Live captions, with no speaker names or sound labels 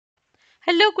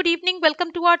Hello, good evening.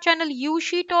 Welcome to our channel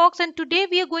Yushi Talks. And today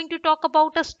we are going to talk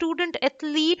about a student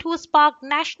athlete who sparked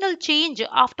national change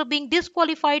after being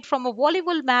disqualified from a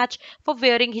volleyball match for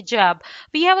wearing hijab.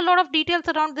 We have a lot of details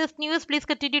around this news. Please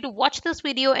continue to watch this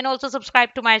video and also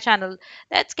subscribe to my channel.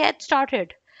 Let's get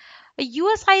started.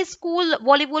 US high school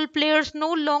volleyball players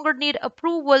no longer need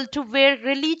approval to wear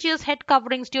religious head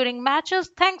coverings during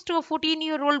matches thanks to a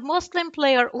 14-year-old Muslim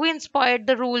player who inspired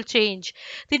the rule change.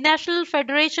 The National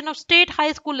Federation of State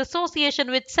High School Association,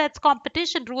 which sets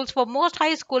competition rules for most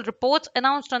high school reports,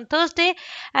 announced on Thursday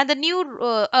and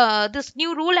this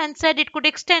new rule and said it could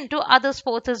extend to other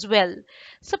sports as well.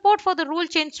 Support for the rule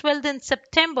change swelled in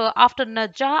September after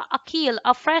Najah Akil,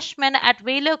 a freshman at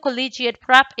Wheeler Collegiate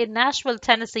Prep in Nashville,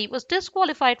 Tennessee, was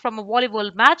disqualified from a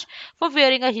volleyball match for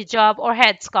wearing a hijab or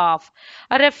headscarf.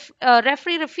 A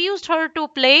referee refused her to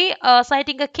play,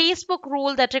 citing a casebook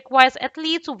rule that requires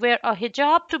athletes who wear a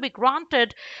hijab to be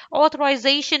granted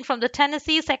authorization from the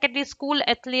Tennessee Secondary School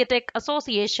Athletic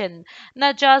Association.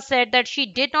 Najah said that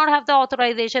she did not have the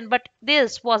authorization, but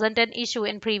this wasn't an issue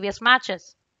in previous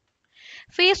matches.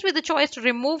 Faced with the choice to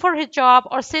remove her hijab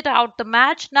or sit out the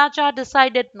match, Najah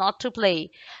decided not to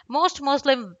play. Most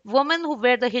Muslim women who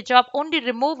wear the hijab only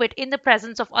remove it in the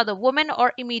presence of other women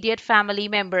or immediate family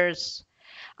members.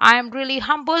 I am really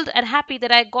humbled and happy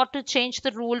that I got to change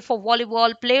the rule for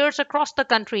volleyball players across the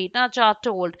country, Najah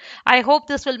told. I hope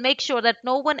this will make sure that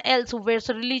no one else who wears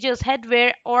religious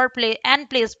headwear or play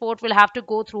sport will have to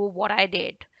go through what I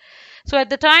did. So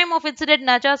at the time of incident,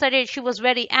 Najah said she was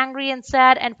very angry and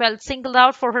sad and felt singled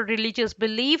out for her religious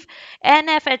belief.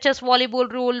 NFHS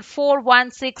Volleyball Rule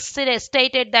 416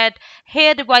 stated that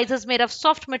hair devices made of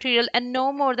soft material and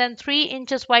no more than 3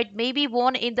 inches wide may be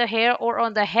worn in the hair or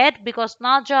on the head. Because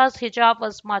Najah's hijab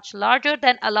was much larger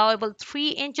than allowable 3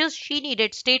 inches, she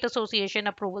needed state association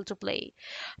approval to play.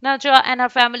 Najah and her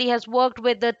family has worked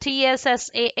with the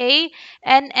TSSAA,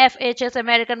 NFHS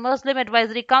American Muslim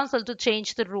Advisory Council to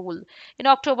change the rule. In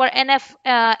October,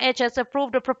 NFHS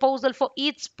approved a proposal for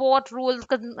each sport rules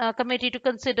committee to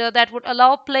consider that would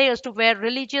allow players to wear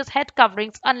religious head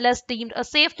coverings unless deemed a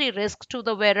safety risk to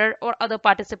the wearer or other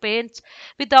participants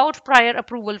without prior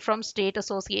approval from state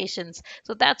associations.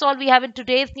 So that's all we have in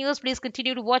today's news. Please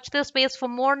continue to watch this space for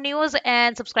more news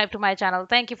and subscribe to my channel.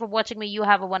 Thank you for watching me. You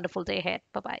have a wonderful day ahead.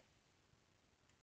 Bye bye.